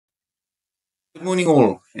Good morning,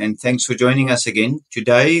 all, and thanks for joining us again.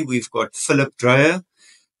 Today, we've got Phillip Dreyer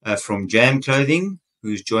from Jam Clothing,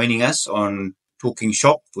 who's joining us on Talking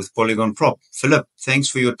Shop with PolygonProp. Phillip, thanks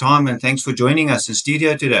for your time and thanks for joining us in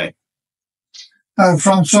studio today.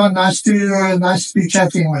 Francois, nice to be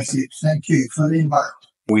chatting with you. Thank you for the invite.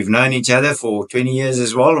 We've known each other for 20 years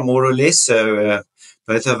as well, more or less. So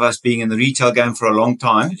both of us being in the retail game for a long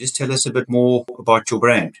time. Just tell us a bit more about your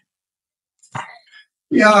brand.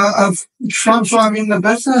 Yeah, Francois, the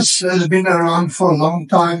business has been around for a long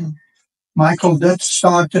time. Michael did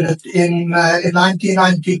started it in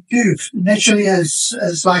 1992, initially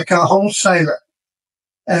as like a wholesaler.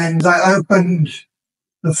 And I opened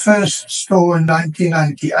the first store in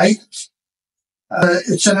 1998.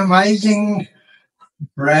 It's an amazing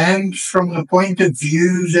brand from the point of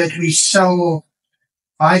view that we sell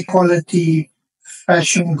high quality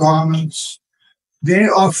fashion garments. Very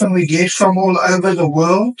often we get from all over the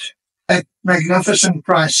world at magnificent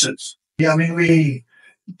prices. We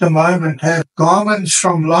at the moment have garments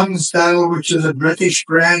from Lonsdale, which is a British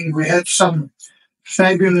brand. We have some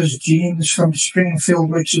fabulous jeans from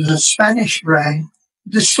Springfield, which is a Spanish brand.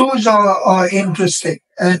 The stores are interesting,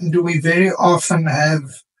 and we very often have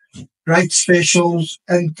great specials,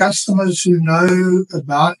 and customers who know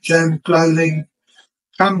about Jam Clothing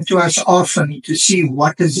come to us often to see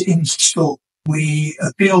what is in store. We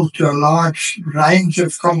appeal to a large range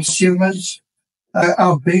of consumers.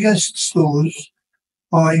 Our biggest stores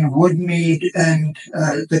are in Woodmead and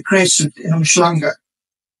the Crescent in Umhlanga.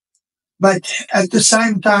 But at the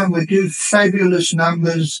same time, we do fabulous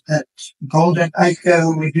numbers at Golden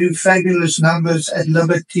Acre. We do fabulous numbers at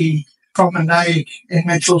Liberty Promenade in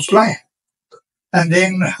Mitchell's Plain. And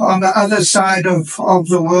then on the other side of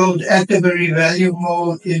the world, at the Very Value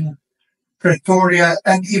Mall in Pretoria,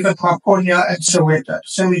 and even Maponya and Soweto.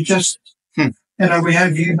 So we just, we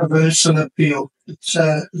have universal appeal. It's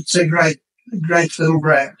a great little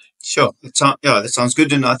brand. Sure. That sounds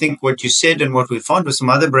good. And I think what you said and what we find with some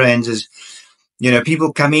other brands is,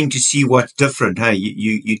 people come in to see what's different. Hey,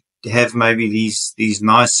 you have maybe these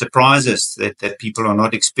nice surprises that people are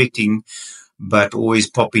not expecting, but always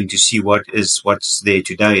pop in to see what's there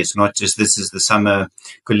today. It's not just this is the summer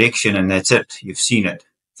collection and that's it. You've seen it.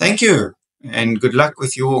 Thank you. And good luck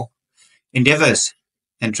with your endeavors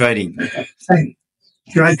and trading.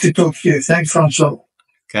 Great to talk to you. Thanks, Francois.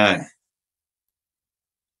 Okay.